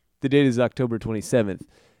The date is October 27th,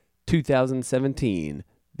 2017.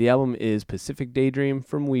 The album is Pacific Daydream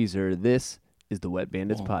from Weezer. This is the Wet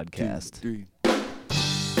Bandits Podcast. 2, 3.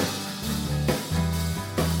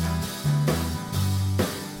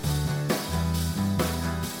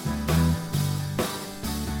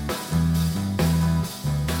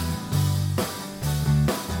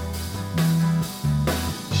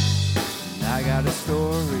 I got a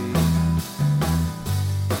story.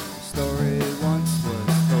 Story once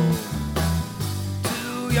was told.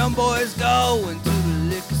 Two young boys going to the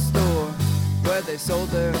liquor store where they sold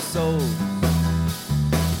their souls.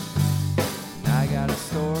 And I got a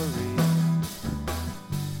story.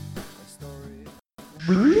 A story.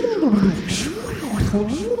 Dude,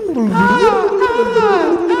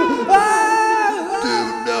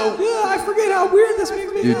 no. I forget how weird this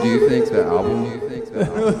makes me. Dude, do you think the album?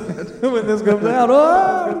 When this comes out,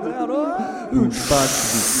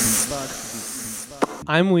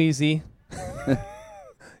 I'm Weezie.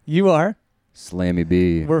 You are? Slammy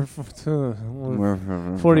B. We're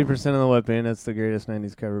 40% of the Wet Bandits, the greatest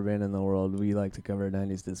 90s cover band in the world. We like to cover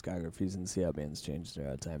 90s discographies and see how bands change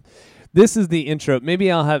throughout time. This is the intro. Maybe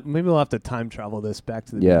we'll have to time travel this back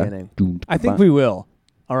to the beginning. I think we will.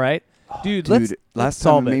 All right? Dude, last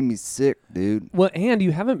solve time it it. made me sick, dude. Well, and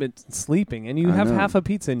you haven't been sleeping, and you have half a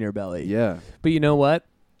pizza in your belly. Yeah. But you know what?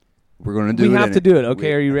 We're going to do it. We have to do it.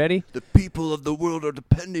 Okay, are you ready? The people of the world are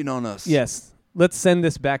depending on us. Yes. Let's send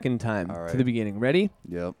this back in time to the beginning. Ready?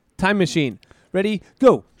 Yep. Time machine. Ready?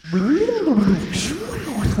 Go. No.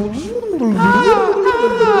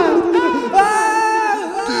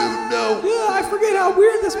 I forget how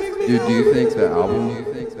weird this makes me. Dude, do you think the album?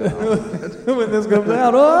 When this comes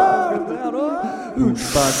out,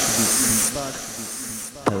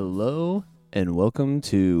 Hello and welcome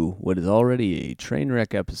to what is already a train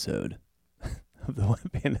wreck episode of the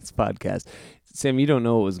Wet Bandits Podcast. Sam, you don't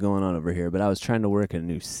know what was going on over here, but I was trying to work a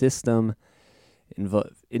new system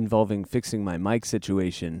involving fixing my mic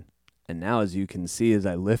situation. And now, as you can see, as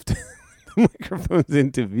I lift the microphones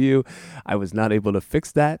into view, I was not able to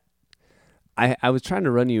fix that. I was trying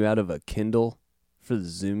to run you out of a Kindle for the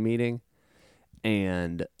Zoom meeting,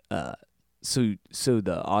 and so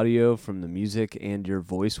the audio from the music and your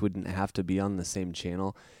voice wouldn't have to be on the same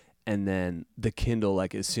channel. And then the Kindle,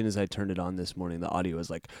 like as soon as I turned it on this morning, the audio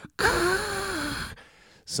was like,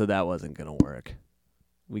 so that wasn't gonna work.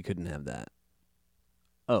 We couldn't have that.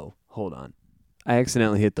 Oh, hold on. I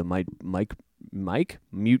accidentally hit the mic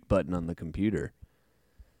mute button on the computer.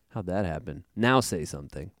 How'd that happen? Now say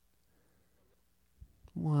something.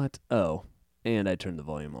 What? Oh, and I turned the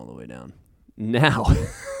volume all the way down. Now,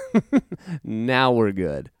 now we're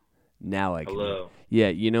good. Now I can. Hello. Yeah,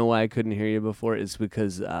 you know why I couldn't hear you before? It's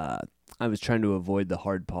because I was trying to avoid the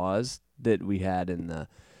hard pause that we had in the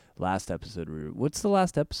last episode. What's the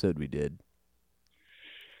last episode we did?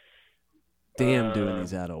 Damn, doing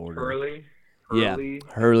these out of order. Hurley? Yeah,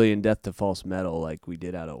 Hurley and Death to False Metal, like we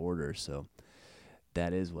did out of order. So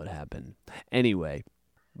that is what happened. Anyway,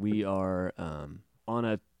 we are on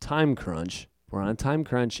a time crunch. We're on a time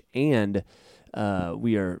crunch, and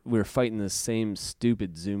we're fighting the same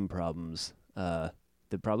stupid Zoom problems that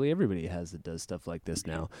probably everybody has that does stuff like this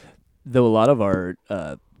now. Though a lot of our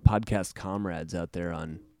podcast comrades out there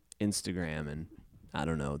on Instagram and I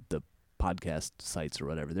don't know the podcast sites or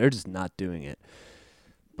whatever, they're just not doing it.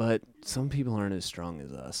 But some people aren't as strong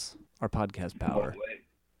as us. Our podcast power.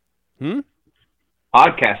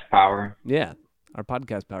 Podcast power. Yeah, our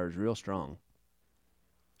podcast power is real strong.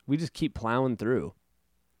 We just keep plowing through.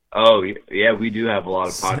 Oh, yeah, we do have a lot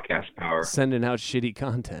of podcast power. Sending out shitty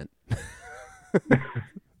content.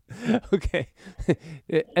 Okay.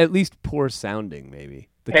 At least poor sounding, maybe.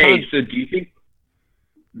 So do you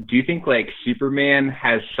think like Superman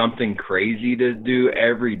has something crazy to do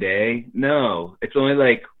every day? No. It's only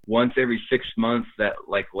like once every 6 months that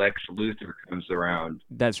like Lex Luthor comes around.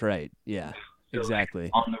 That's right. Yeah. So, exactly.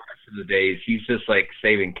 Like, on the rest of the days, he's just like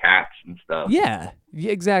saving cats and stuff. Yeah,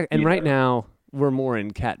 exactly. And right now, we're more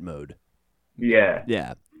in cat mode. Yeah.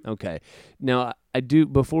 Yeah. Okay. Now,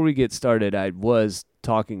 before we get started, I was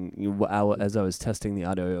talking, as I was testing the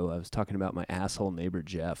audio, I was talking about my asshole neighbor,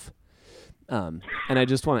 Jeff. And I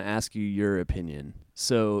just want to ask you your opinion.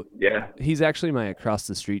 So, yeah, he's actually my across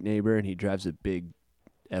the street neighbor, and he drives a big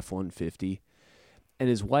F-150. And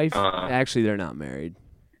his wife, actually, they're not married.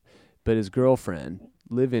 But his girlfriend,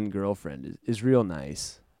 live-in girlfriend, is real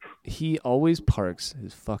nice. He always parks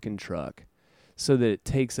his fucking truck so that it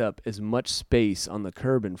takes up as much space on the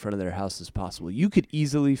curb in front of their house as possible. You could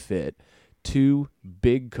easily fit 2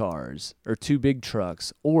 big cars or 2 big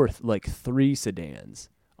trucks or like 3 sedans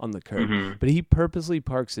on the curb. Mm-hmm. But he purposely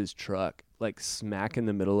parks his truck like smack in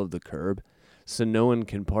the middle of the curb, so no one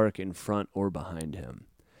can park in front or behind him.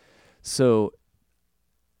 So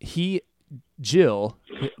Jill,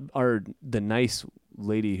 the nice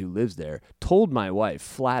lady who lives there, told my wife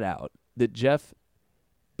flat out that Jeff,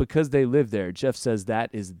 because they live there, Jeff says that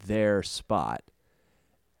is their spot.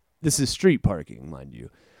 This is street parking, mind you.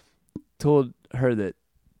 Told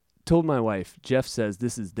my wife, Jeff says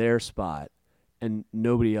this is their spot and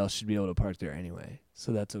nobody else should be able to park there anyway.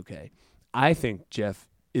 So that's okay. I think Jeff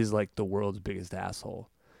is like the world's biggest asshole.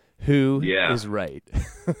 Who is right?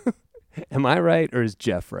 Am I right or is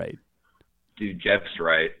Jeff right? Dude, Jeff's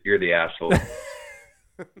right. You're the asshole.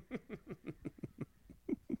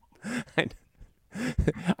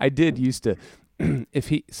 I did used to,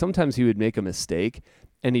 sometimes he would make a mistake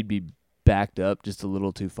and he'd be backed up just a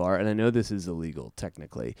little too far. And I know this is illegal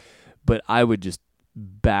technically, but I would just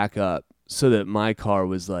back up so that my car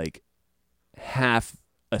was like half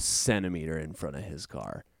a centimeter in front of his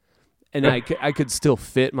car. And I could still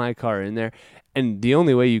fit my car in there. And the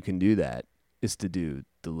only way you can do that is to do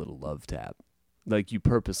the little love tap. Like you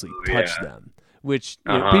purposely touch them, which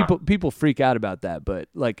you know, people freak out about that. But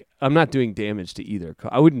like, I'm not doing damage to either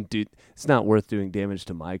car. It's not worth doing damage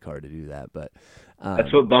to my car to do that. But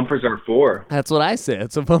that's what bumpers are for. That's what I say.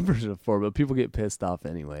 That's what bumpers are for. But people get pissed off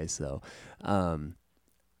anyway. So,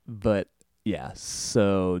 but yeah,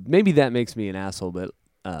 so maybe that makes me an asshole, but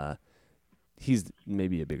he's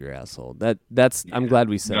maybe a bigger asshole. I'm glad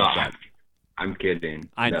we said that. I'm kidding.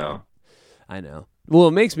 I know. Well,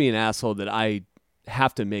 it makes me an asshole that I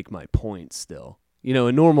have to make my point still. You know,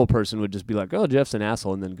 a normal person would just be like, oh, Jeff's an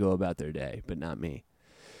asshole, and then go about their day, but not me.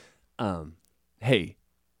 Hey,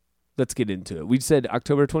 let's get into it. We said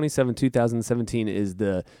October 27, 2017 is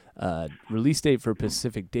the release date for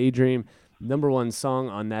Pacific Daydream. Number one song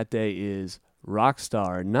on that day is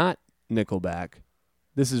Rockstar, not Nickelback.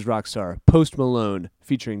 This is Rockstar, Post Malone,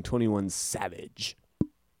 featuring 21 Savage.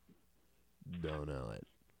 Don't know it.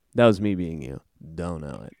 That was me being you. Don't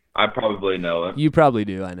know it. I probably know it. You probably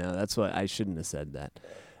do, I know. That's why I shouldn't have said that.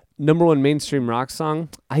 Number one mainstream rock song.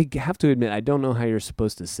 I have to admit, I don't know how you're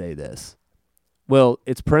supposed to say this. Well,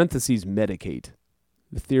 it's parentheses medicate.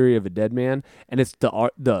 The Theory of a Dead Man. And it's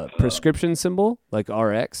the prescription symbol, like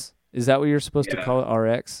RX. Is that what you're supposed to call it,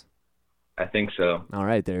 RX? I think so. All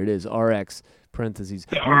right, there it is. RX, parentheses.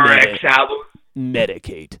 The RX album.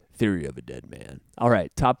 Medicate, Theory of a Dead Man. All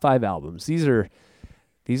right, top 5 albums. These are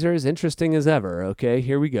as interesting as ever, okay?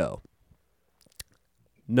 Here we go.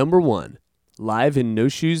 Number 1, Live in No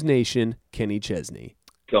Shoes Nation, Kenny Chesney.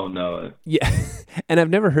 Don't know it. Yeah, and I've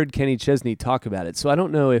never heard Kenny Chesney talk about it, so I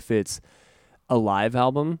don't know if it's a live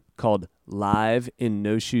album called Live in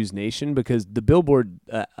No Shoes Nation, because the Billboard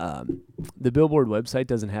website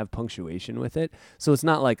doesn't have punctuation with it, so it's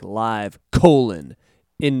not like live,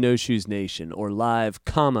 in No Shoes Nation, or live,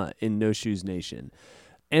 in No Shoes Nation.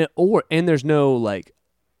 And there's no like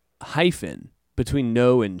hyphen between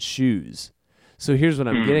no and shoes. So here's what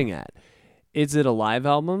I'm getting at. Is it a live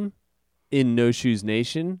album in No Shoes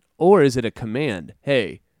Nation, or is it a command?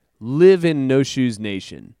 Hey, live in No Shoes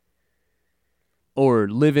Nation. Or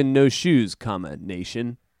live in no shoes,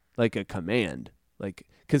 nation. Like a command. Like,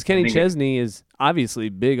 because Kenny Chesney is obviously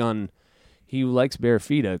big on, he likes bare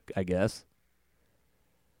feet, I guess.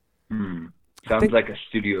 Sounds like a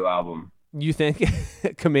studio album. You think?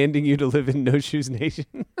 Commanding you to live in No Shoes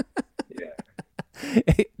Nation?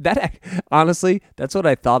 Yeah. Honestly, that's what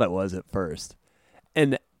I thought it was at first.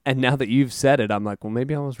 And now that you've said it, I'm like, well,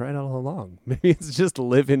 maybe I was right all along. Maybe it's just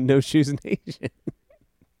live in No Shoes Nation.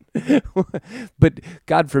 But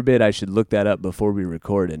God forbid I should look that up before we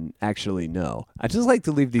record and actually know. I just like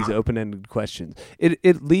to leave these open-ended questions.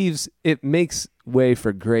 It makes way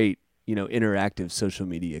for great, interactive social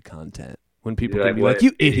media content. When people can be like,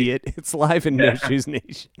 you idiot, it's live in No Shoes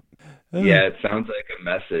Nation. Yeah, it sounds like a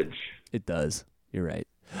message. It does. You're right.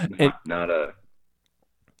 Not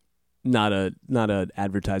a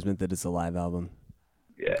advertisement that it's a live album.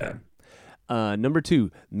 Yeah. Okay. Number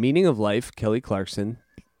 2, Meaning of Life, Kelly Clarkson.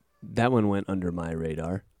 That one went under my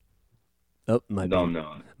radar. Oh, my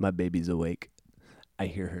baby's awake. I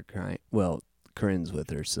hear her crying. Well, Corinne's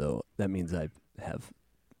with her, so that means I have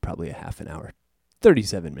probably a half an hour.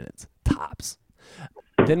 37 minutes, tops.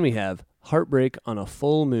 Then we have Heartbreak on a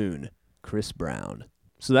Full Moon, Chris Brown.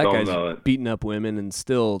 So that guy's beating up women and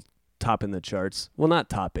still topping the charts. Well, not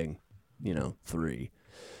topping, 3.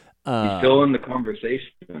 He's still in the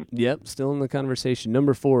conversation. Yep, still in the conversation.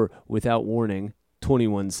 Number 4, Without Warning,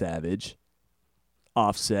 21 Savage,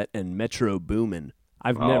 Offset, and Metro Boomin.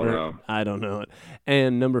 I don't know it.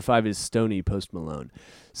 And number 5 is Stoney, Post Malone.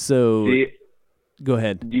 So, go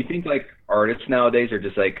ahead. Do you think like artists nowadays are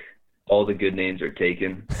just like all the good names are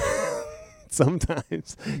taken?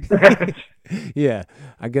 Sometimes. Yeah,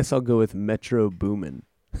 I guess I'll go with Metro Boomin.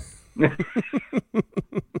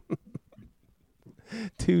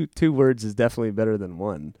 Two words is definitely better than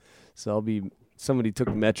one. So somebody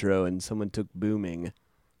took Metro and someone took Booming.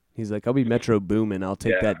 He's like, I'll be Metro Boomin. I'll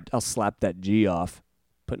take that. I'll slap that G off.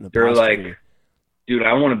 Put an They're apostrophe. like, dude,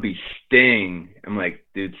 I want to be Sting. I'm like,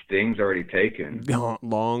 dude, Sting's already taken.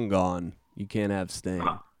 Long gone. You can't have Sting.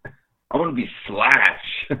 I want to be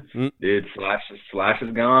Slash. Dude, Slash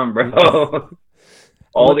is gone, bro.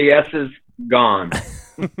 All the S's gone.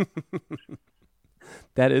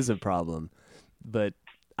 That is a problem. But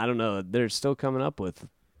I don't know. They're still coming up with.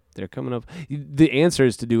 They're coming up. The answer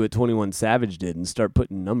is to do what 21 Savage did and start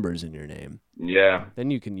putting numbers in your name. Yeah.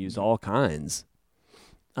 Then you can use all kinds.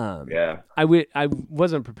 Yeah. I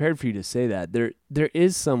wasn't prepared for you to say that. There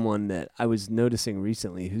is someone that I was noticing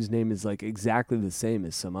recently whose name is like exactly the same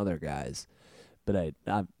as some other guys, but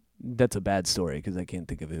I that's a bad story because I can't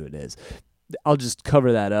think of who it is. I'll just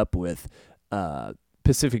cover that up with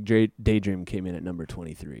Pacific Daydream came in at number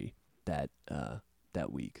 23 that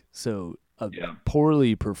week. So a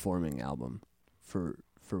poorly performing album for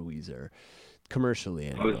Weezer, commercially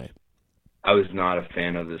anyway. I was not a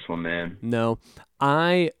fan of this one, man. No,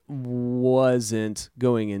 I wasn't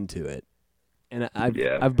going into it, and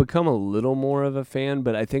I've become a little more of a fan,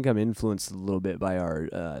 but I think I'm influenced a little bit by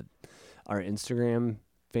our Instagram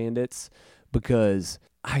bandits because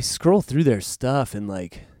I scroll through their stuff and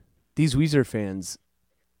like these Weezer fans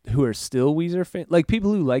who are still Weezer fans, like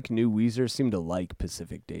people who like new Weezer seem to like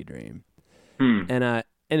Pacific Daydream, and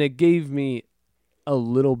it gave me a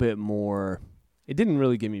little bit more. It didn't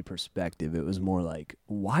really give me perspective. It was more like,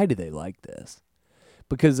 why do they like this?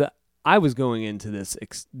 Because I was going into this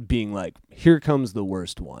being like, here comes the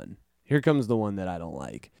worst one. Here comes the one that I don't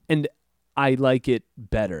like. And I like it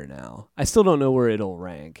better now. I still don't know where it'll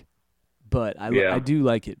rank, but I do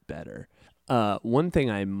like it better. One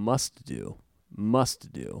thing I must do,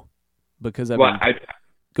 because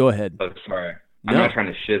go ahead. Oh, sorry. I'm not trying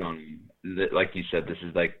to shit on you. Like you said, this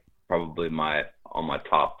is like probably on my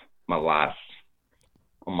list.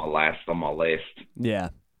 Yeah.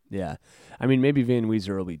 I mean, maybe Van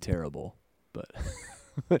Weezer will be terrible, but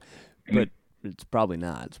it's probably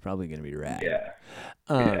not. It's probably going to be rad.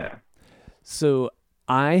 Yeah. So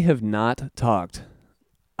I have not talked.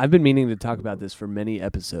 I've been meaning to talk about this for many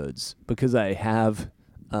episodes because I have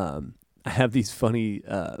these funny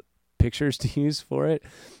pictures to use for it,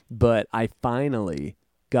 but I finally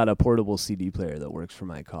got a portable CD player that works for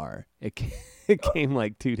my car. It came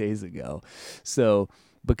like 2 days ago. So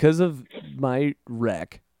because of my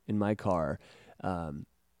wreck in my car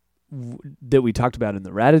that we talked about in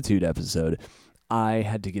the Ratitude episode, I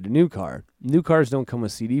had to get a new car. New cars don't come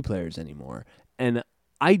with CD players anymore. And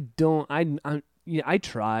I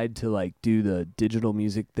tried to like do the digital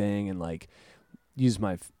music thing and like use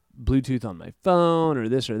my Bluetooth on my phone or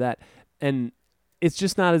this or that. And it's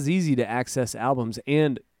just not as easy to access albums.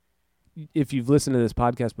 And if you've listened to this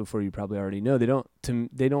podcast before, you probably already know they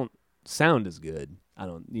don't sound as good.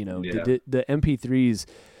 The MP3s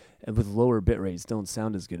with lower bit rates don't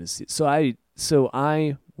sound as good as so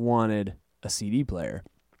I wanted a CD player.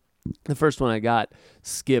 The first one I got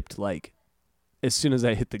skipped like as soon as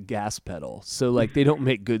I hit the gas pedal. So like they don't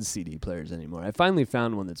make good CD players anymore. I finally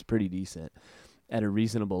found one that's pretty decent at a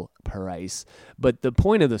reasonable price. But the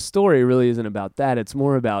point of the story really isn't about that. It's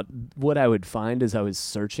more about what I would find as I was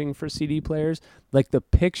searching for CD players, like the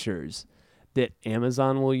pictures that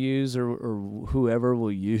Amazon will use or whoever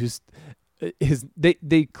will use is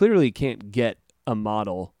they clearly can't get a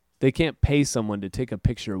model. They can't pay someone to take a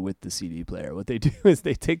picture with the CD player. What they do is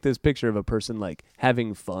they take this picture of a person like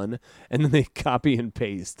having fun and then they copy and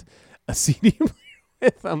paste a CD player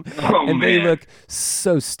with them. They look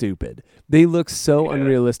so stupid. They look so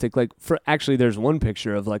unrealistic. Like there's one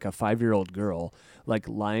picture of like a 5-year-old girl like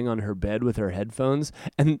lying on her bed with her headphones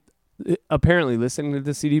and apparently listening to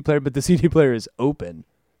the CD player, but the CD player is open.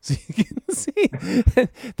 So you can see.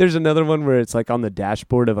 There's another one where it's like on the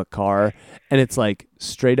dashboard of a car and it's like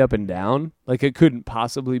straight up and down. Like it couldn't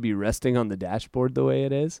possibly be resting on the dashboard the way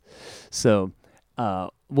it is. So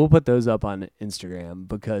we'll put those up on Instagram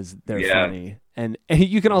because they're funny. And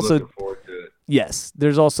you can also, looking forward to it. Yes,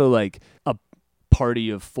 there's also like a party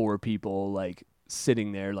of 4 people like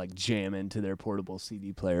sitting there like jamming to their portable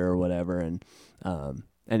CD player or whatever. And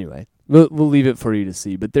anyway, we'll leave it for you to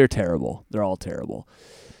see, but they're terrible. They're all terrible.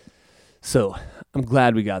 So I'm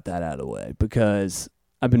glad we got that out of the way because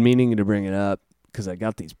I've been meaning to bring it up because I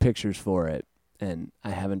got these pictures for it and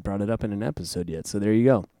I haven't brought it up in an episode yet. So there you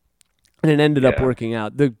go. And it ended up Yeah. working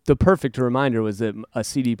out. The perfect reminder was that a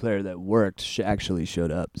CD player that worked actually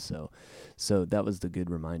showed up. So that was the good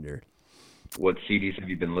reminder. What CDs have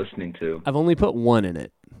you been listening to? I've only put one in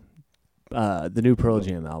it. The new Pearl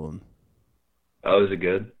Jam album. Oh, is it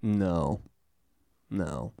good? No.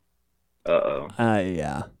 Uh-oh.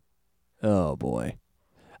 Yeah. Oh boy.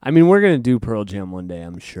 I mean, we're gonna do Pearl Jam one day,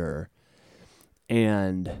 I'm sure,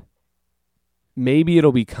 and maybe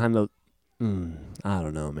it'll be kind of. I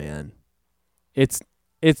don't know, man. It's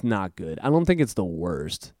not good. I don't think it's the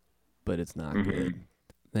worst, but it's not good.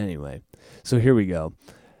 Anyway, so here we go.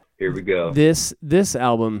 Here we go. This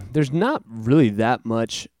album, there's not really that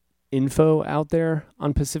much info out there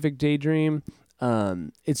on Pacific Daydream.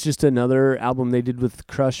 It's just another album they did with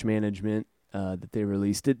Crush Management that they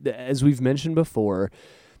released. As we've mentioned before,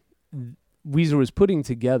 Weezer was putting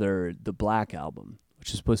together the Black Album,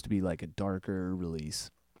 which is supposed to be like a darker release.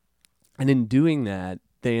 And in doing that,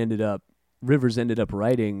 Rivers ended up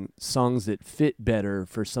writing songs that fit better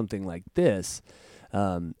for something like this.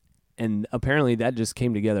 And apparently that just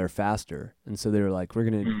came together faster. And so they were like, we're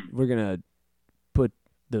gonna put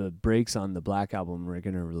the brakes on the Black Album. We're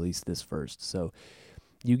gonna release this first. So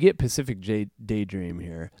you get Pacific Daydream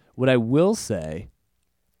here. What I will say,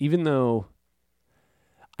 even though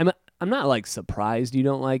I'm not like surprised you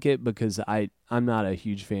don't like it, because I'm not a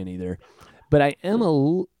huge fan either, but I am a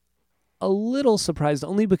little surprised,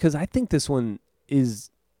 only because I think this one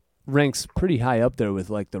ranks pretty high up there with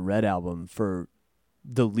like the Red Album for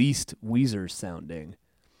the least Weezer sounding.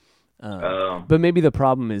 But maybe the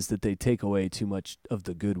problem is that they take away too much of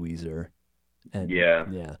the good Weezer. And yeah.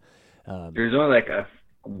 There's only like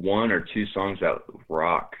one or two songs that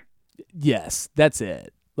rock. Yes, that's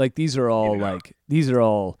it. Like these are all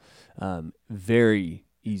very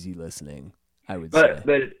easy listening, I would say.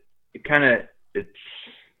 But it kind of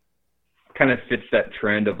fits that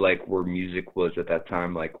trend of like where music was at that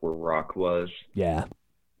time, like where rock was. Yeah.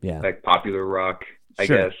 Like popular rock, I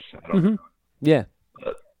Sure. guess. I don't know. Yeah.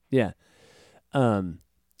 But. Yeah.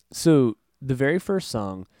 So the very first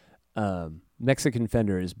song, Mexican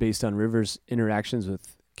Fender, is based on Rivers' interactions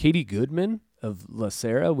with Katie Goodman of La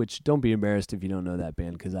Sera, which, don't be embarrassed if you don't know that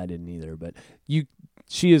band, because I didn't either, but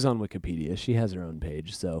she is on Wikipedia. She has her own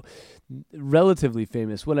page, so relatively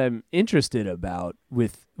famous. What I'm interested about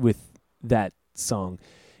with that song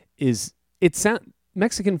is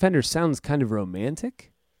Mexican Fender sounds kind of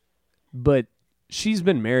romantic, but she's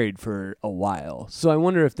been married for a while. So I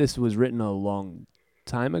wonder if this was written a long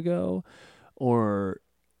time ago, or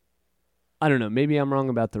I don't know, maybe I'm wrong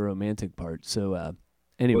about the romantic part. So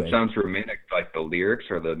anyway. What sounds romantic, like the lyrics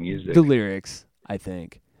or the music? The lyrics, I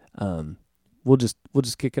think. We'll just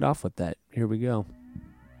kick it off with that. Here we go.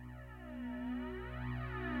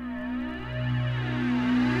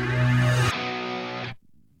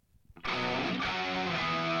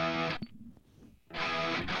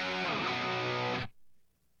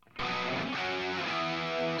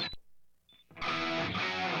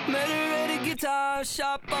 Met her at a guitar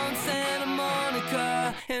shop on Santa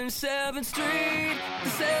Monica and 7th Street. The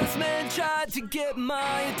salesman tried to get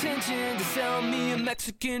my attention to sell me a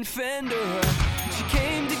Mexican Fender. She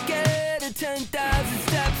came to get her 10,000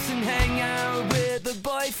 steps and hang out with her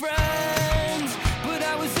boyfriends. But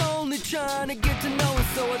I was only trying to get to know her,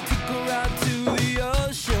 so I took her out to the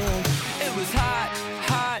ocean. It was hot,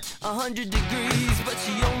 100 degrees, but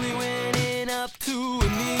she only went in up to her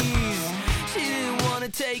knees. She didn't want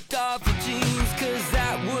to take off her jeans, cause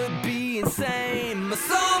that would be insane. My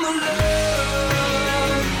summer love,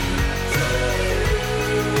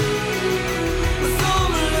 my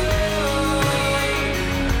summer love.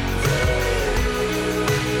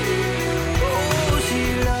 Oh, she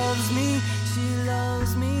loves me, she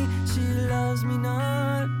loves me, she loves me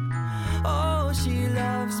not. Oh, she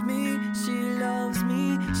loves me, she loves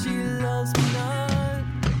me, she loves me not.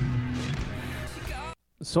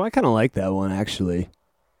 So I kind of like that one, actually.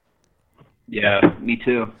 Yeah, me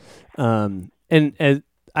too. And as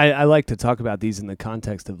I like to talk about these in the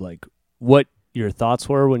context of like what your thoughts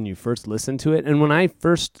were when you first listened to it. And when I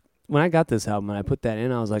got this album and I put that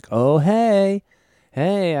in, I was like, oh, hey,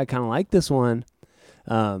 I kind of like this one.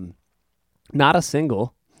 Not a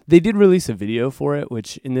single. They did release a video for it,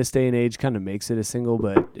 which in this day and age kind of makes it a single,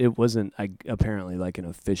 but it wasn't apparently like an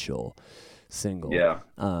official single. Yeah.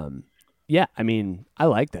 Yeah, I mean, I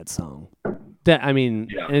like that song. And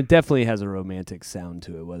it definitely has a romantic sound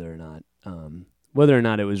to it, whether or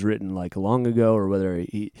not it was written like long ago, or whether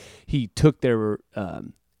he took their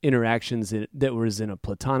interactions that was in a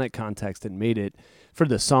platonic context and made it for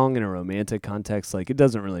the song in a romantic context. Like, it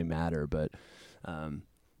doesn't really matter, but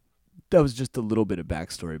that was just a little bit of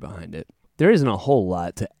backstory behind it. there isn't a whole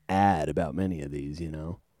lot to add about many of these, you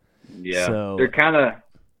know. Yeah, So, they're kind of.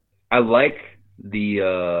 I like the.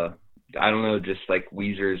 I don't know, just like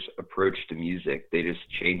Weezer's approach to music. They just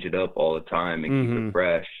change it up all the time and keep it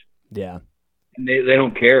fresh. Yeah. And they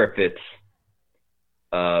don't care if it's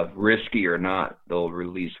risky or not. They'll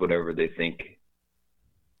release whatever they think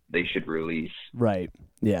they should release. Right.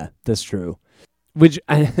 Yeah, that's true. Which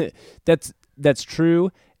that's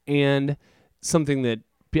true, and something that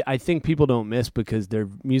I think people don't miss because their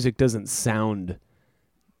music doesn't sound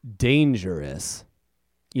dangerous.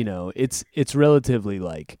 You know, it's relatively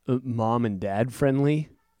like mom and dad friendly.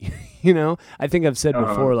 You know, I think I've said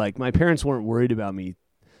before, like my parents weren't worried about me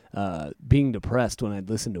being depressed when I'd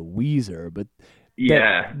listen to Weezer, but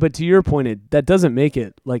but to your point, that doesn't make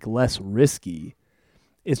it like less risky.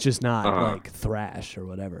 It's just not like thrash or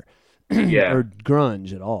whatever, or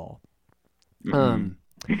grunge at all.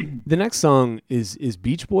 The next song is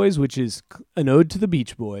Beach Boys, which is an ode to the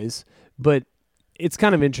Beach Boys, but it's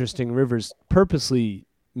kind of interesting. Rivers purposely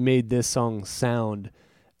made this song sound,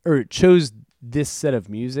 or chose this set of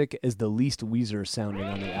music as the least Weezer sounding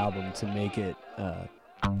on the album to make it, to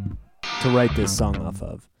write this song off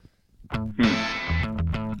of.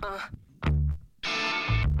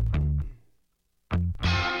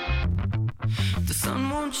 The sun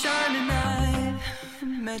won't shine tonight.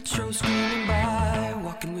 Metro screaming by,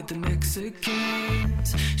 walking with the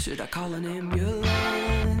Mexicans. Should I call an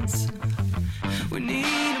ambulance? We need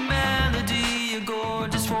a melody, a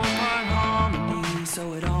gorgeous four-part harmony,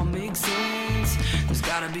 so it all makes sense. There's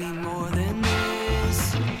gotta be more than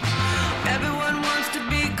this. Everyone wants to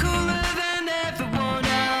be cooler than everyone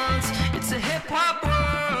else. It's a hip-hop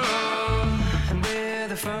world, and we're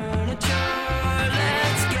the furniture.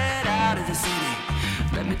 Let's get out of the city.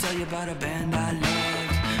 Let me tell you about a band I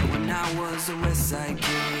loved when I was a West Side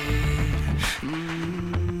kid.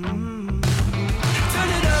 Turn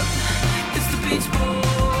it up, it's the Beach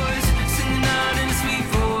Boys, singing out in a sweet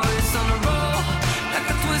voice, on a roll like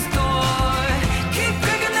a twist toy. Keep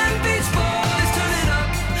cranking them Beach Boys, turn it up,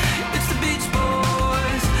 it's the Beach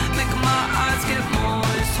Boys, making my eyes get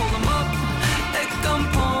moist, hold them up at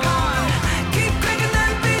gunpoint. Keep cranking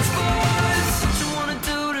them Beach Boys, what you wanna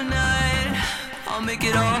do tonight? I'll make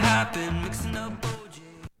it all happen, mixing up OJ.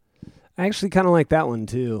 I actually kind of like that one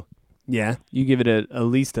too. Yeah, you give it at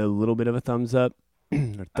least a little bit of a thumbs up,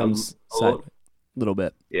 or thumbs side, little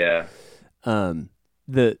bit. Yeah.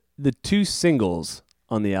 The two singles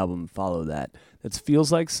on the album follow that. That's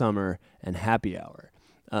Feels Like Summer and Happy Hour.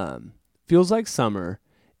 Feels Like Summer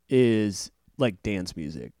is like dance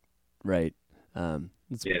music, right?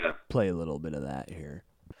 Let's play a little bit of that here.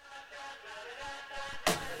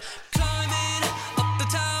 Climbing up the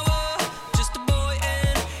tower, just a boy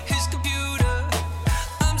and his computer.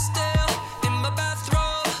 I'm still in my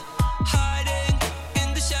bathrobe, hiding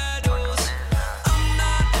in the shadows. I'm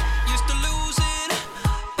not used to losing.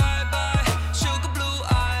 Bye bye, sugar blue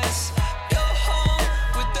eyes. You're home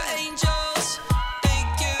with the angels. Thank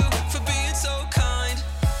you for being so kind.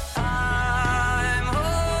 I'm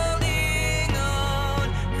holding on,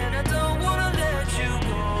 and I don't wanna let you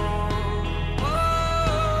go.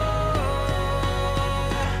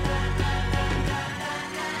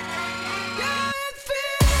 Yeah, it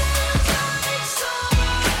feels like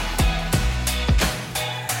summer.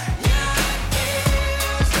 Yeah, it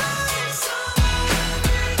feels like summer.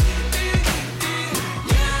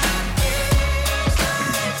 Yeah, it feels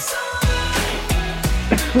like summer.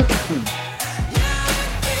 Yeah,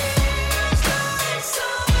 it feels like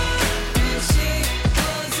summer. And she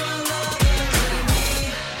was a lover to me,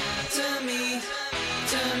 to me,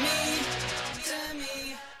 to me, to me.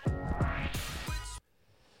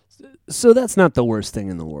 So that's not the worst thing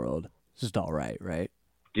in the world. It's just all right, right?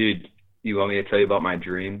 Dude, you want me to tell you about my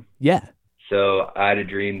dream? Yeah. So I had a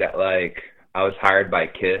dream that like I was hired by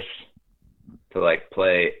Kiss to like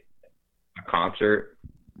play a concert,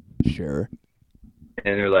 Sure.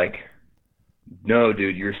 and they're like, "No,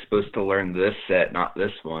 dude, you're supposed to learn this set, not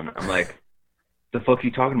this one." I'm like, "The fuck are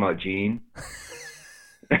you talking about, Gene?"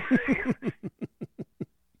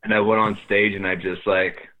 And I went on stage and I just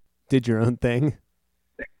like, Did your own thing.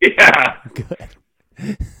 yeah. Good.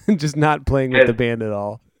 Just not playing with the band at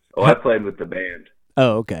all. Oh, I played with the band.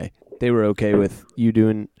 Oh, okay. They were okay with you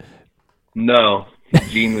doing. No,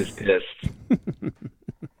 Gene was pissed,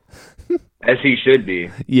 as he should be.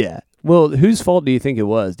 Yeah. Well, whose fault do you think it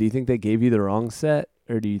was? Do you think they gave you the wrong set,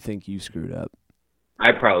 or do you think you screwed up?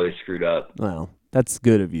 I probably screwed up, Well, that's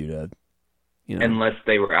good of you to, you know. unless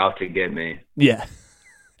they were out to get me. Yeah.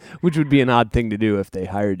 Which would be an odd thing to do if they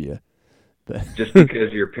hired you. But Just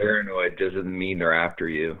because you're paranoid doesn't mean they're after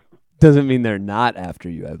you. Doesn't mean they're not after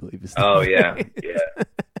you, I believe. Is the Oh yeah,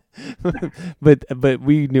 but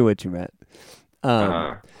we knew what you meant.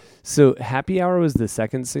 Uh-huh. So Happy Hour was the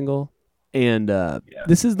second single, and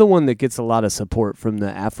this is the one that gets a lot of support from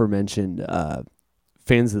the aforementioned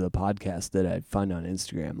fans of the podcast that I find on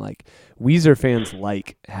Instagram. Like Weezer fans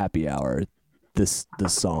like Happy Hour, the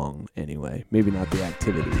song anyway. Maybe not the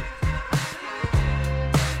activity.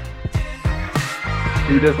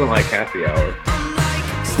 Who doesn't like Happy Hour?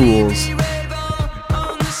 Fools.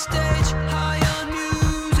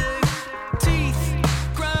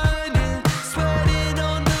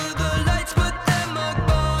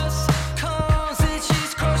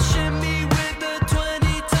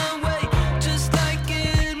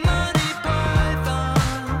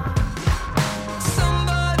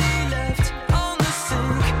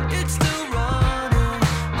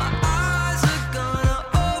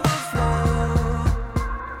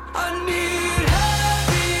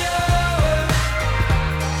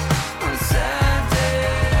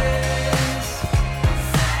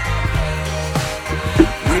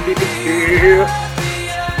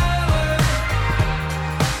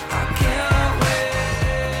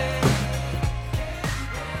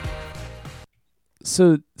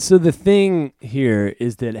 So the thing here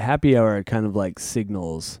is that Happy Hour kind of like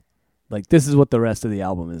signals, like this is what the rest of the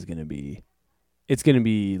album is going to be. It's going to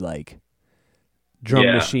be like drum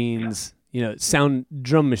machines,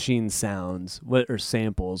 drum machine sounds, or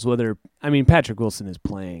samples. Patrick Wilson is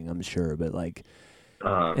playing, I'm sure, but like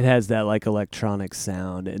it has that like electronic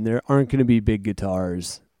sound, and there aren't going to be big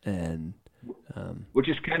guitars, and which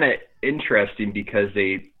is kind of interesting because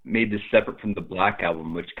they made this separate from the Black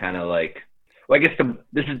Album, which kind of like. Well, I guess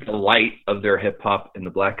this is the light of their hip hop, and the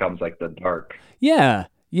Black Album's like the dark. Yeah,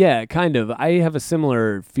 kind of. I have a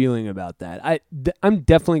similar feeling about that. I'm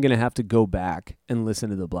definitely going to have to go back and listen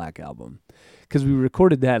to the Black Album because we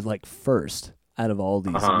recorded that like first out of all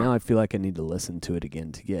these. And now I feel like I need to listen to it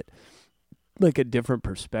again to get like a different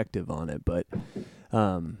perspective on it. But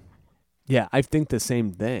I think the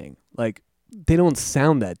same thing. Like they don't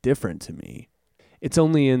sound that different to me. It's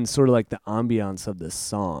only in sort of like the ambiance of the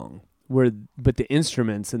song. But the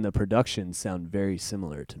instruments and the production sound very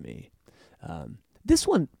similar to me. This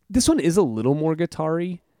one is a little more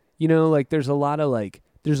guitar-y, like there's a lot of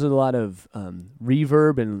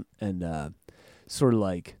reverb and sort of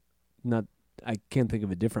like I can't think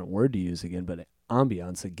of a different word to use again, but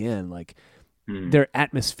ambiance again, like they're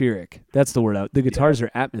atmospheric. That's the word. The guitars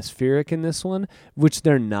are atmospheric in this one, which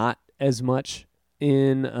they're not as much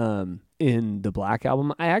in the Black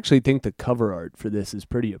Album. I actually think the cover art for this is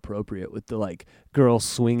pretty appropriate with the like girl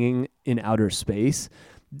swinging in outer space.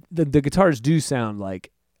 The guitars do sound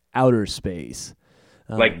like outer space,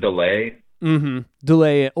 like delay.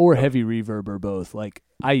 Delay or heavy reverb or both. Like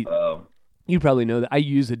you probably know that I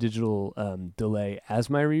use a digital delay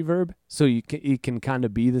as my reverb, so it can kind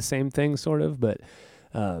of be the same thing, sort of. But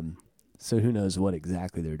so who knows what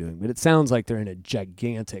exactly they're doing? But it sounds like they're in a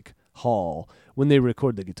gigantic hall when they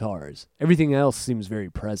record the guitars. Everything else seems very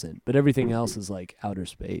present, but everything else is like outer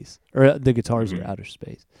space, or the guitars are outer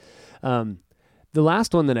space. The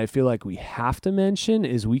last one that I feel like we have to mention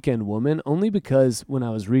is Weekend Woman, only because when I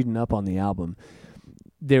was reading up on the album,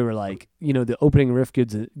 they were like, the opening riff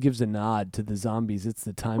gives a nod to the Zombies, It's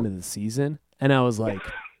the Time of the Season. And I was like,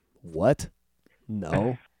 what?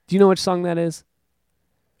 No. Do you know which song that is?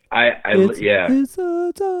 It's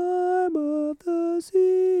the time of the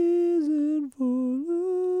season for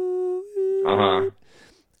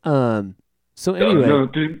love. So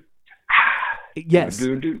anyway, yes,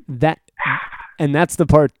 that's the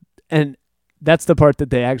part, and that's the part that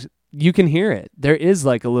they actually, you can hear it. There is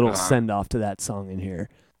like a little send off to that song in here.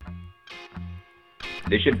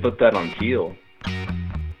 They should put that on Teal.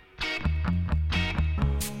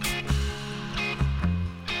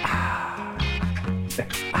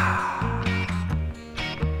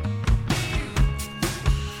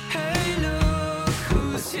 Hey, look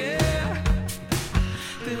who's here.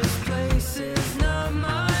 This place is not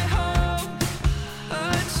my home.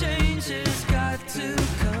 A change has got to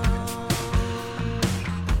come.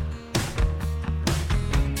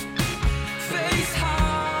 Face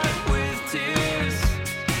hard with tears.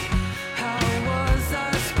 How was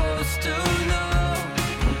I supposed to know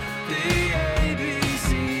the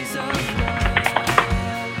ABCs of love?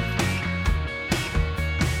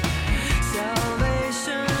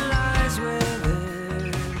 Salvation lies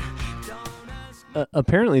within. Don't ask.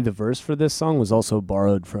 Apparently the verse for this song was also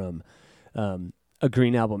borrowed from a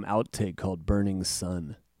Green Album outtake called Burning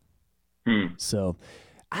Sun. So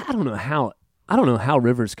I don't know how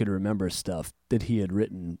Rivers could remember stuff that he had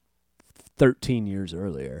written 13 years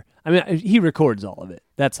earlier. I mean, he records all of it.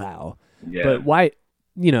 That's how. Yeah. But why,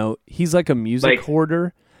 he's like a music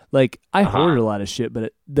hoarder. Like, I hoard a lot of shit,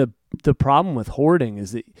 but the problem with hoarding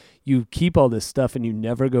is that you keep all this stuff and you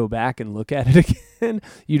never go back and look at it again.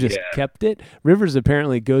 You just kept it. Rivers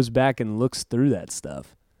apparently goes back and looks through that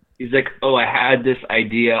stuff. He's like, oh, I had this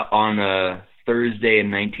idea on a Thursday in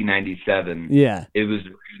 1997. Yeah. It was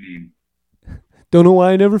raining. Don't know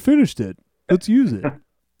why I never finished it. Let's use it.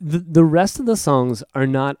 The rest of the songs are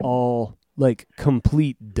not all like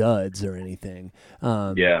complete duds or anything.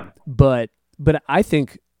 But I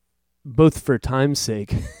think both for time's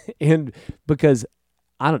sake and because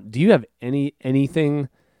do you have anything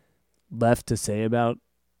left to say about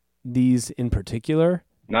these in particular?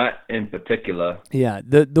 Not in particular. Yeah.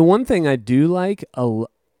 The one thing I do like,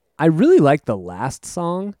 I really like the last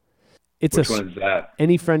song. Which one is that?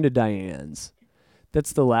 Any Friend of Diane's.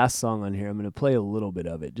 That's the last song on here. I'm going to play a little bit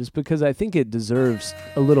of it just because I think it deserves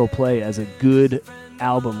a little play as a good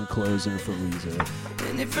album closer for Weezer.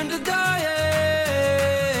 Any friend of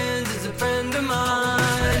Diane's is a friend of mine.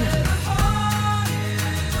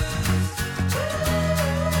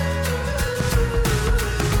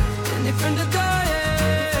 Any friend of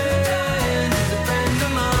Diane's is a friend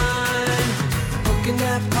of mine. Looking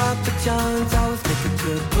at Papa John's, always make a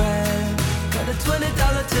good bread. Got a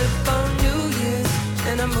 $20 tip on New Year's,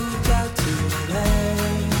 and I moved out to LA.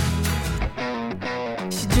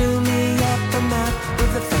 She drew me up a map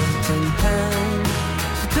with a fountain pen.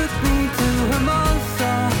 She took me to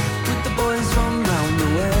Hermosa with the boys from round the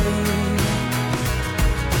way.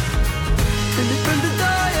 And a friend of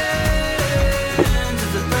Diane's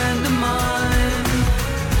is a friend of mine.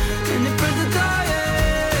 And a friend of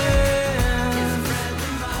Diane's is a friend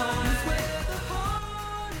of mine.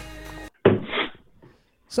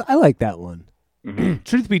 So I like that one. Mm-hmm.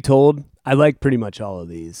 Truth be told, I like pretty much all of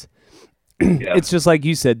these. It's just like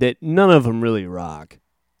you said that none of them really rock.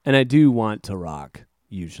 And I do want to rock,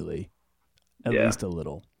 usually. At least a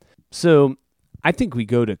little. So I think we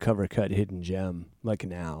go to Cover Cut Hidden Gem, like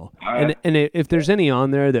now. And if there's any on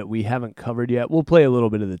there that we haven't covered yet, we'll play a little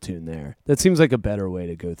bit of the tune there. That seems like a better way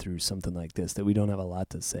to go through something like this, that we don't have a lot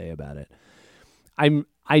to say about it.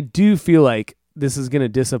 I do feel like this is going to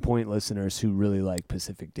disappoint listeners who really like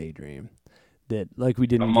Pacific Daydream. That like we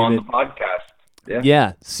didn't come give on it. The podcast.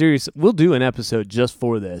 Yeah, seriously. We'll do an episode just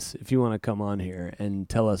for this if you want to come on here and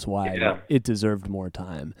tell us why it deserved more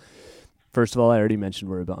time. First of all, I already mentioned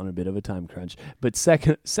we're on a bit of a time crunch. But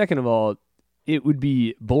second of all, it would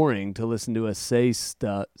be boring to listen to us say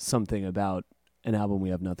something about an album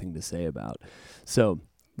we have nothing to say about. So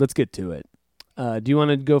let's get to it. Do you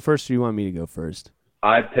want to go first or do you want me to go first?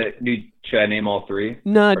 Should I name all three?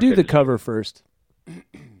 No, do the cover first.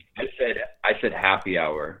 I said Happy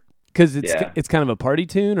Hour. Because it's kind of a party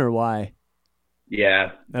tune, or why?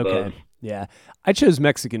 Yeah. Okay. Both. Yeah. I chose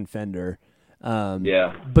Mexican Fender.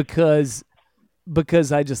 Because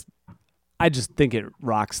I just think it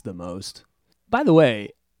rocks the most. By the way,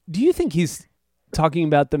 do you think he's talking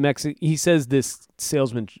about the Mexican? He says this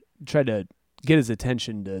salesman tried to get his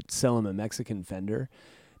attention to sell him a Mexican Fender.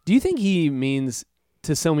 Do you think he means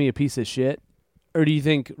to sell me a piece of shit, or do you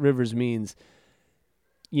think Rivers means,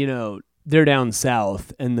 they're down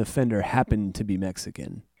south and the Fender happened to be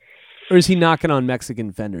Mexican? Or is he knocking on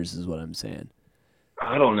Mexican Fenders is what I'm saying?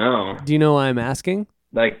 I don't know. Do you know why I'm asking?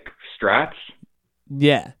 Like Strats?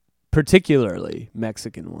 Yeah, particularly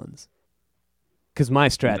Mexican ones. Because my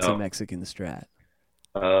Strat's a Mexican Strat.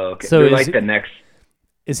 Okay. So they're like the next...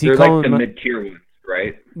 Is he they're calling like the mid-tier ones,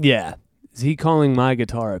 right? Yeah. Is he calling my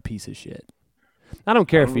guitar a piece of shit? I don't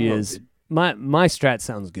care if he is. Dude. My Strat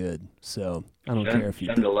sounds good, so I don't care if you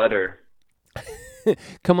send a letter.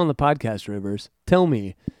 Come on the podcast, Rivers. Tell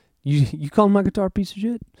me, you calling my guitar a piece of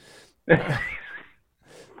shit?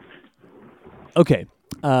 Okay,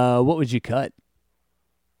 what would you cut?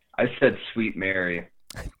 I said Sweet Mary.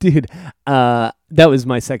 Dude, that was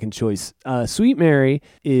my second choice. Sweet Mary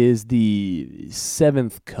is the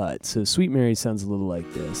 7th cut, so Sweet Mary sounds a little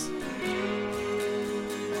like this.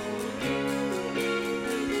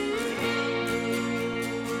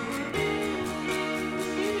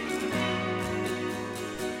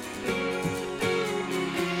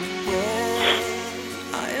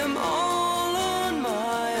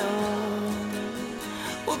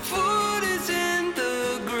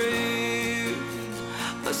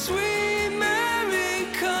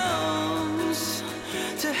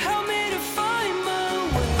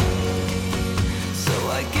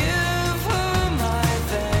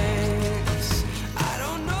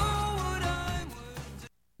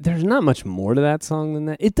 There's not much more to that song than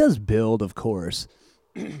that. It does build, of course.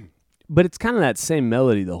 but it's kind of that same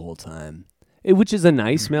melody the whole time, which is a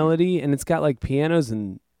nice melody, and it's got like pianos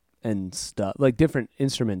and stuff, like different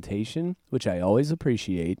instrumentation, which I always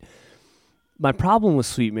appreciate. My problem with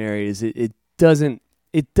Sweet Mary is it doesn't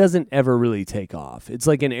ever really take off. It's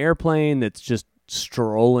like an airplane that's just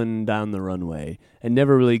strolling down the runway and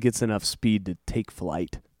never really gets enough speed to take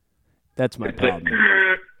flight. That's my problem.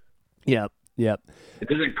 Yep. It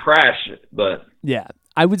doesn't crash, but... Yeah.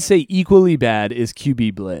 I would say equally bad is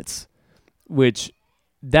QB Blitz, which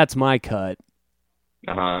that's my cut.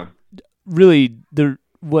 Uh-huh. Really,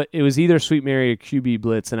 it was either Sweet Mary or QB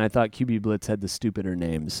Blitz, and I thought QB Blitz had the stupider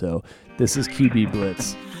name, so this is QB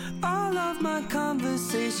Blitz. All of my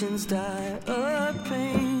conversations die a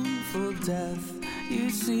painful death, you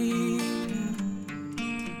see.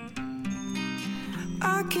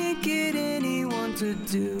 I can't get anyone to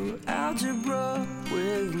do algebra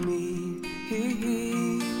with me.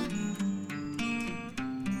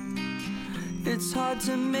 It's hard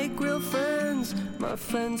to make real friends. My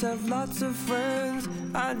friends have lots of friends.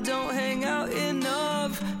 I don't hang out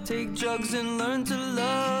enough. Take drugs and learn to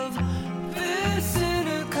love. This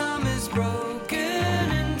intercom is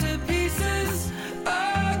broken into pieces.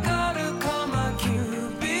 I gotta call my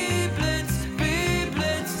QB Blitz,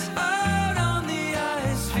 B-Blitz. Out on the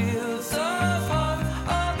ice fields of home.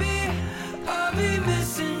 I'll be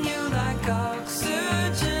missing you like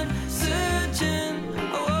oxygen, surgeon.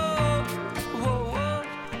 Whoa, whoa,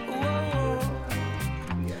 whoa, whoa.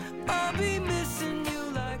 I'll be missing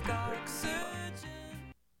you like oxygen.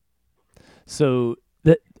 So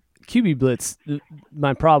that QB Blitz,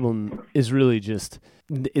 my problem is really just,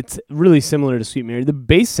 it's really similar to Sweet Mary. The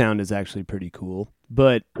bass sound is actually pretty cool,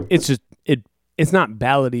 but it's just, it's not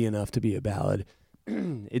ballady enough to be a ballad.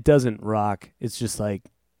 It doesn't rock. It's just like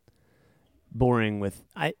boring with,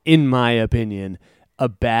 in my opinion, a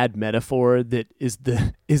bad metaphor that is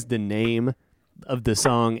the name of the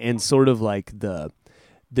song and sort of like the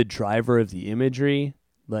driver of the imagery.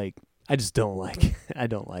 Like, I just don't like it. I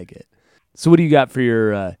don't like it. So what do you got for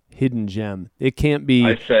your hidden gem? It can't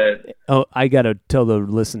be... I got to tell the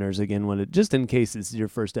listeners again, just in case it's your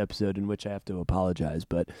first episode in which I have to apologize,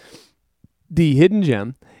 but the hidden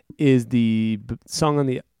gem is the song on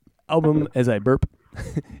the album, as I burp,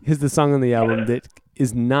 is the song on the album that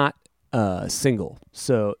is not a single.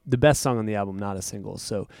 So the best song on the album, not a single.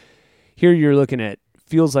 So here you're looking at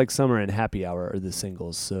Feels Like Summer and Happy Hour are the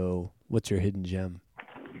singles. So what's your hidden gem?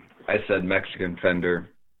 I said Mexican Fender.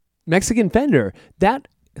 Mexican Fender. That,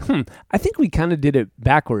 I think we kind of did it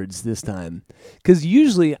backwards this time. Because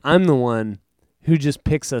usually I'm the one who just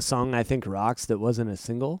picks a song I think rocks that wasn't a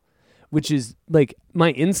single, which is like,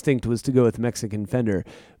 my instinct was to go with Mexican Fender.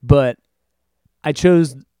 But I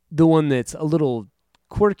chose the one that's a little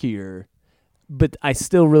quirkier, but I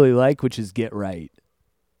still really like, which is Get Right.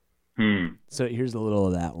 So here's a little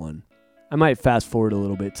of that one. I might fast forward a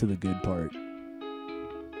little bit to the good part.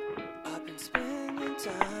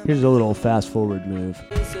 Here's a little fast forward move.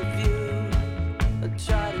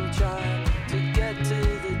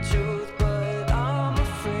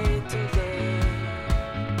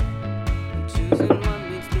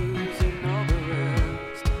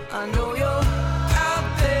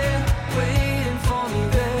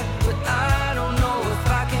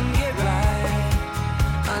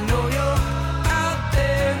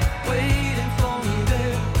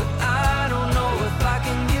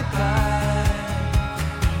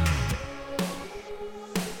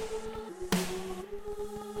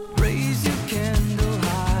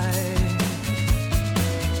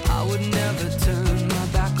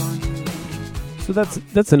 So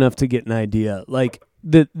that's enough to get an idea. Like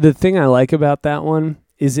the thing I like about that one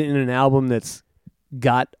is in an album that's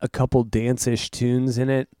got a couple dance-ish tunes in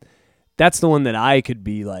it. That's the one that I could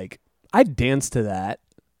be like, I'd dance to that.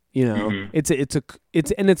 You know, it's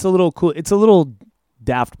a little cool. It's a little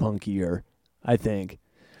Daft Punkier, I think,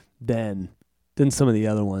 than some of the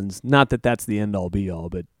other ones. Not that that's the end all be all,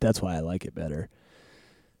 but that's why I like it better.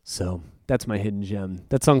 So that's my hidden gem.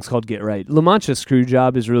 That song's called Get Right. La Mancha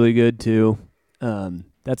Screwjob is really good too.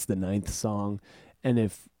 That's the 9th song. And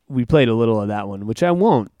if we played a little of that one, which I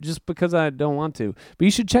won't, just because I don't want to, but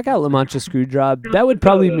you should check out La Mancha Screwjob.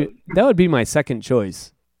 That would be my second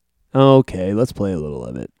choice. Okay, let's play a little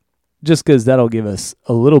of it. Just because that'll give us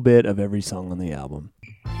a little bit of every song on the album.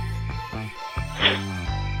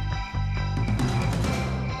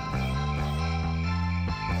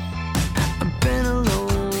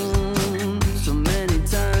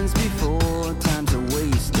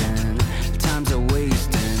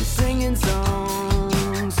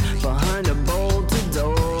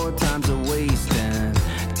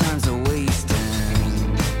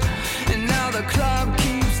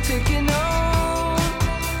 Ticking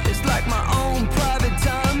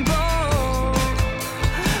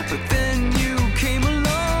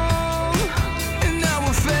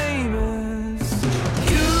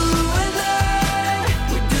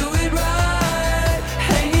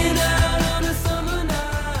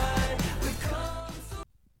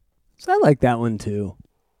like that one too.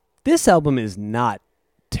 This album is not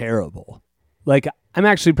terrible. Like, I'm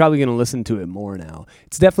actually probably going to listen to it more now.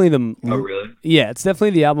 It's definitely Oh, really? Yeah, it's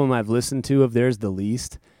definitely the album I've listened to of theirs the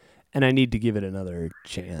least, and I need to give it another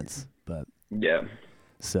chance. But Yeah.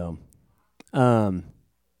 so,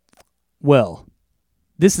 well,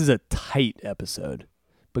 this is a tight episode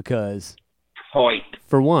because, Tight.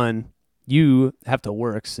 for one, you have to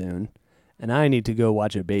work soon, and I need to go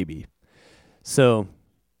watch a baby. So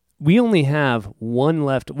we only have one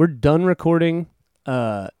left. We're done recording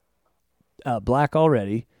Black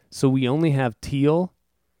already, so we only have Teal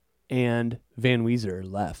and Van Weezer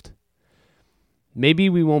left. Maybe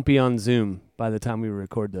we won't be on Zoom by the time we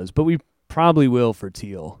record those, but we probably will for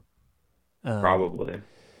Teal. Probably.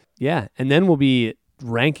 Yeah, and then we'll be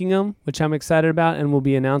ranking them, which I'm excited about, and we'll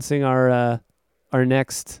be announcing our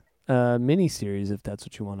next mini series, if that's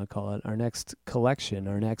what you want to call it, our next collection,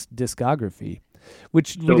 our next discography,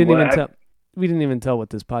 which we didn't even tell what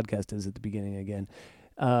this podcast is at the beginning again.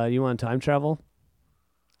 You want to time travel?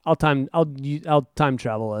 I'll time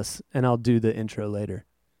travel us, and I'll do the intro later,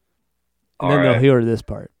 and then they'll hear this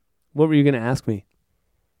part. What were you going to ask me?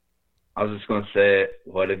 I was just gonna say,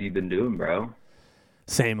 what have you been doing, bro?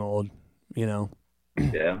 Same old,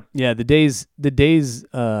 Yeah. Yeah, the days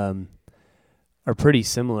are pretty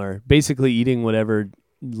similar. Basically, eating whatever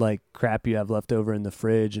like crap you have left over in the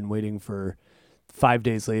fridge and waiting for 5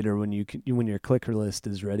 days later when your clicker list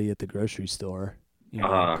is ready at the grocery store,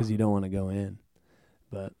 because you don't want to go in.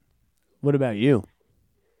 But what about you?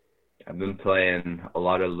 I've been playing a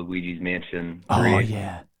lot of Luigi's Mansion 3. Oh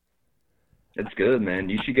yeah, It's good, man.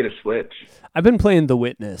 You should get a Switch. I've been playing The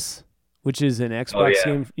Witness, which is an Xbox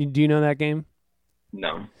game. Do you know that game?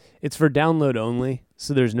 No. It's for download only,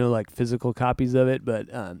 so there's no like physical copies of it, but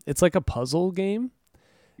it's like a puzzle game.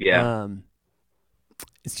 Yeah.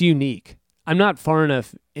 It's unique. I'm not far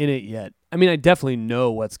enough in it yet. I mean, I definitely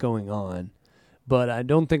know what's going on, but I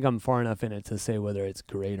don't think I'm far enough in it to say whether it's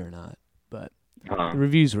great or not. But the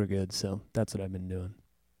reviews were good, so that's what I've been doing.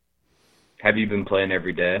 Have you been playing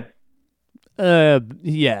every day?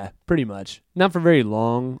 Yeah, pretty much. Not for very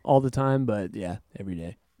long all the time, but yeah, every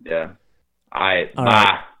day. Yeah. All right. All Bye.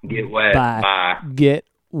 right. Get wet. Bye. Bye. Get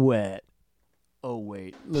wet. Oh,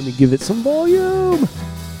 wait. Let me give it some volume.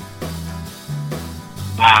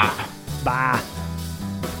 Bye. Bye.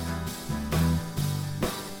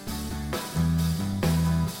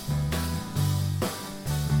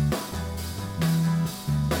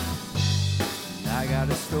 I got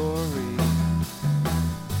a story.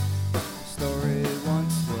 The story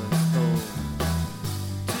once was told.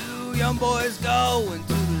 Two young boys going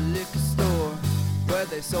to the liquor store where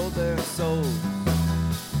they sold their souls.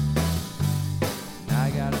 And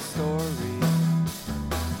I got a story.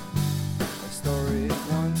 A story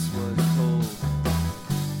once was told.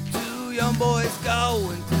 Two young boys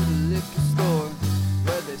going to the liquor store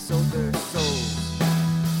where they sold their souls.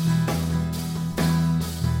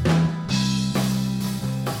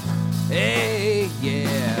 Hey,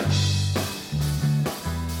 yeah.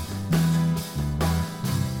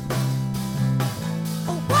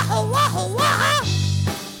 Oh, wah, wah, wah.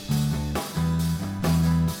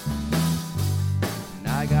 And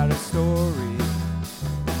I got a story.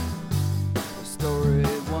 A story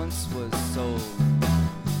once was sold.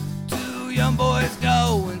 Two young boys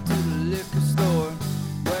going to the liquor store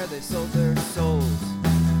where they sold their souls.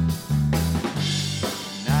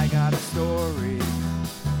 And I got a story.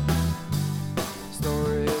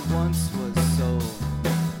 Story once was sold.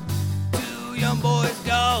 Two young boys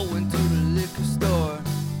going to the liquor store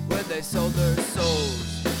where they sold their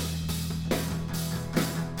souls.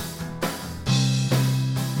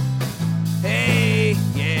 Hey,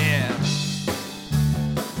 yeah.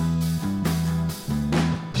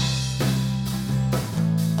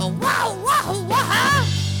 Oh, wow, wow, wow.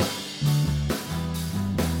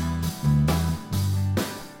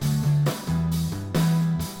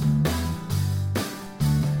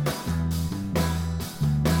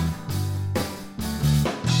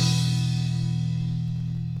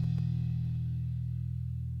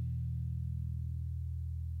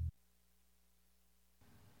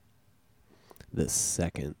 The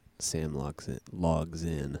second Sam logs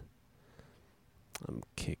in, I'm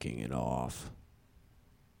kicking it off.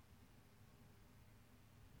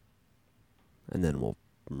 And then we'll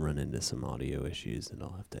run into some audio issues that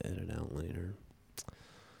I'll have to edit out later.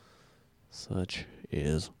 Such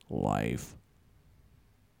is life.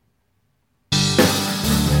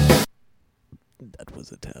 That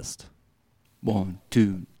was a test. 1,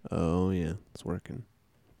 2. Oh, yeah, it's working.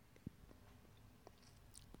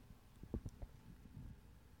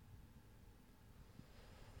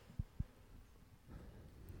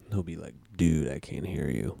 He'll be like, dude, I can't hear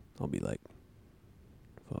you. I'll be like,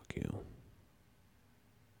 fuck you.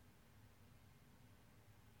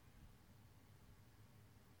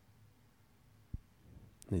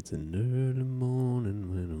 It's an early morning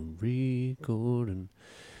when I'm recording.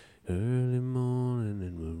 Early morning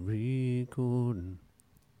and we're recording.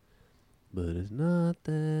 But it's not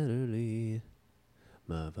that early.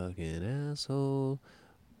 My fucking asshole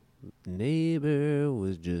neighbor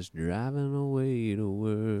was just driving away to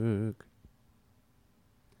work.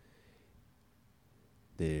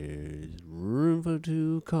 There's room for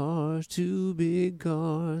 2 cars, 2 big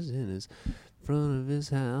cars in his front of his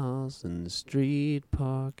house and the street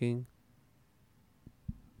parking.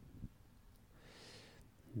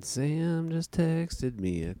 And Sam just texted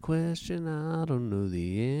me a question I don't know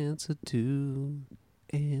the answer to.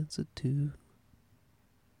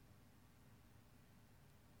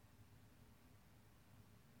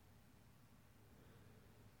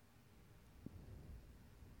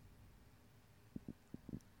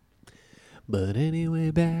 But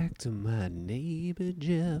anyway, back to my neighbor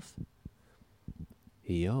Jeff.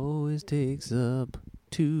 He always takes up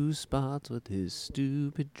 2 spots with his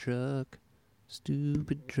stupid truck.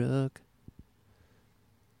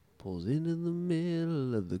 Pulls into the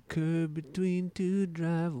middle of the curb between 2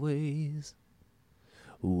 driveways.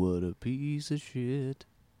 What a piece of shit.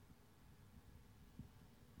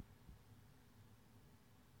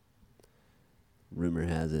 Rumor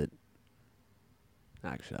has it.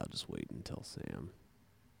 Actually, I'll just wait until Sam.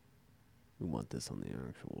 We want this on the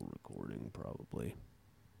actual recording, probably.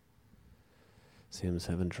 Sam's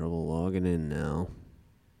having trouble logging in now.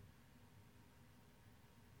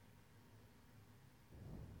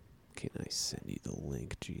 Can I send you the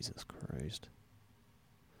link? Jesus Christ.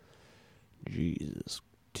 Jesus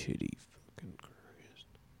titty fucking Christ.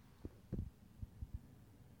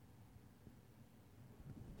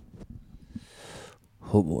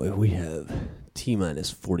 Oh boy, we have T-minus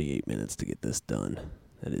 48 minutes to get this done.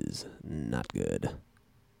 That is not good.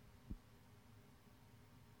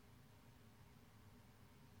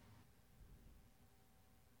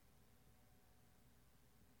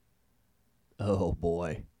 Oh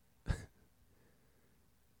boy.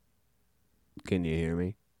 Can you hear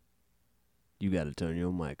me? You gotta turn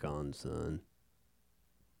your mic on, son.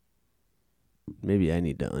 Maybe I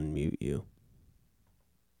need to unmute you.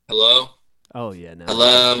 Hello? Oh, yeah, now.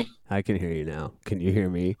 Hello? I can hear you now. Can you hear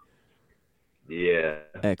me? Yeah.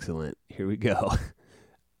 Excellent. Here we go.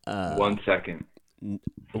 1 second.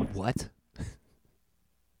 What?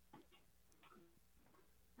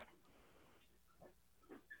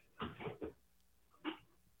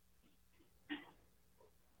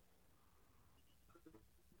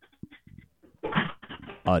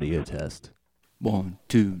 Audio test. 1,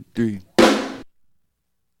 2, 3.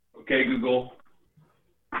 Okay, Google.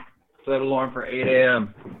 Set alarm for 8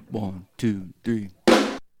 a.m. 1, 2, 3.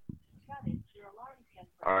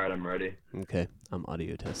 All right, I'm ready. Okay, I'm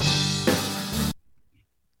audio testing.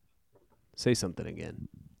 Say something again.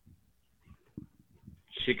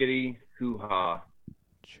 Chickadee hoo-ha.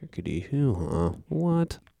 Chickadee hoo-ha.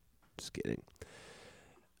 What? Just kidding.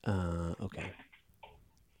 Okay.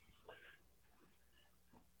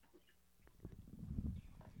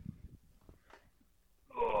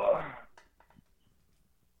 Ugh.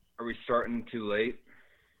 Are we starting too late?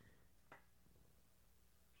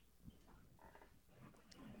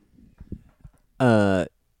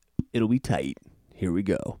 It'll be tight. Here we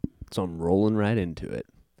go. So I'm rolling right into it.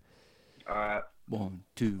 All right. 1,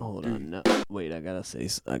 2, Hold 3. on. No, wait, I gotta say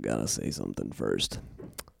something first.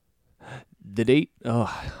 The date.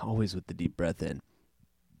 Oh, always with the deep breath in.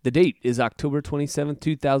 The date is October 27th,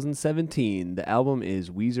 2017. The album is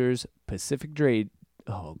Weezer's Pacific Dream.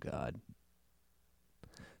 Oh God.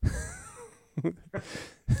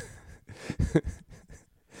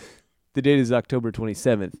 The date is October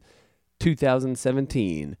 27th,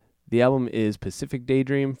 2017. The album is Pacific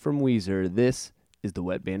Daydream from Weezer. This is the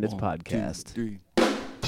Wet Bandits 1, podcast. 2, 3.